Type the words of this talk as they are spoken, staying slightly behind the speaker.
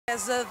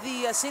As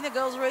the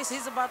Senegal's race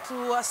is about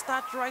to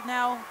start right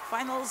now,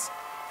 finals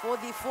for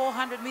the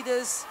 400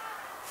 meters.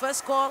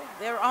 First call,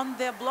 they're on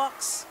their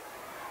blocks.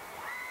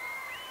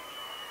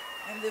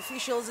 And the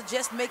officials are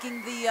just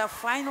making the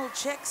final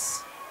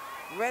checks.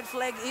 Red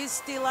flag is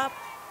still up.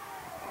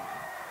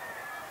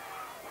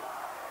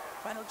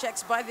 Final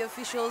checks by the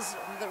officials.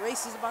 The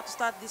race is about to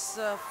start, this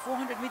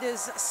 400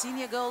 meters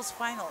senior girls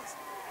finals.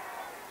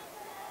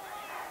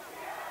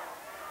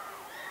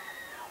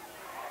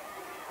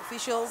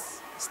 Officials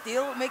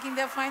still making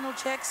their final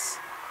checks.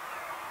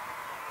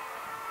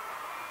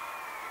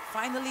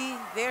 Finally,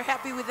 they're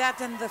happy with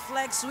that, and the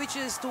flag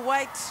switches to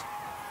white.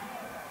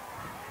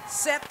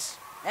 Set,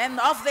 and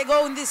off they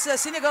go in this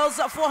Senegal's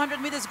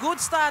 400 meters. Good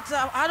start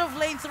out of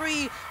lane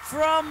 3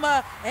 from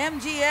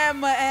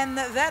MGM, and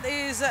that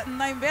is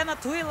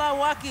Naimbena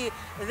Tuilawaki.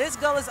 This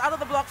girl is out of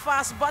the block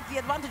fast, but the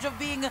advantage of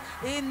being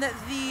in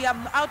the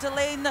outer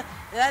lane,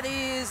 that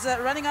is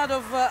running out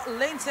of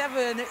lane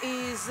 7,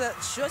 is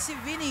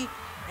Josivini,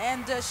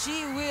 and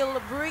she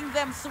will bring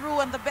them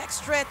through on the back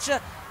stretch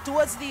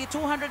towards the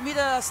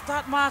 200-meter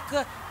start mark.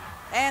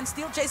 And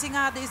still chasing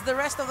hard is the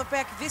rest of the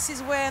pack. This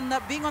is when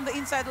being on the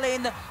inside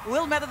lane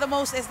will matter the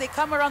most as they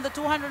come around the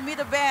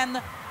 200-meter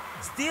band.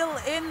 Still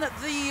in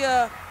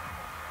the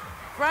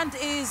front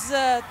is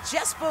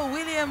Jasper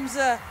Williams.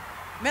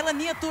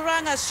 Melania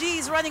Turanga,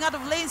 she's running out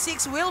of lane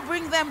 6, will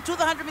bring them to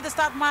the 100-meter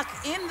start mark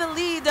in the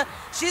lead.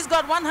 She's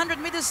got 100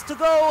 meters to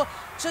go.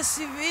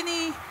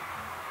 Chasivini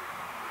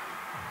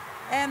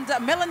and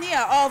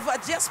Melania of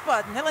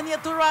Jasper. Melania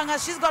Turanga,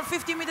 she's got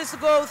 50 meters to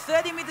go,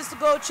 30 meters to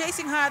go.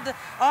 Chasing hard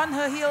on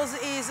her heels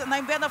is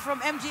Naimbena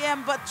from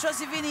MGM, but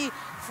Chosivini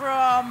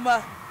from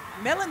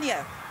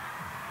Melania.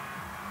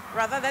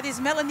 Rather, that is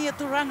Melania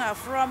Turanga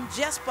from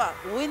Jasper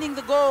winning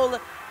the goal.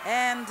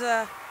 And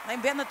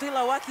Naimbena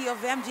Tuilawaki of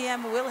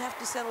MGM will have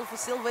to settle for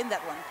silver in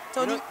that one.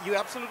 Tony? You're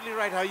absolutely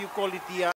right how you call it the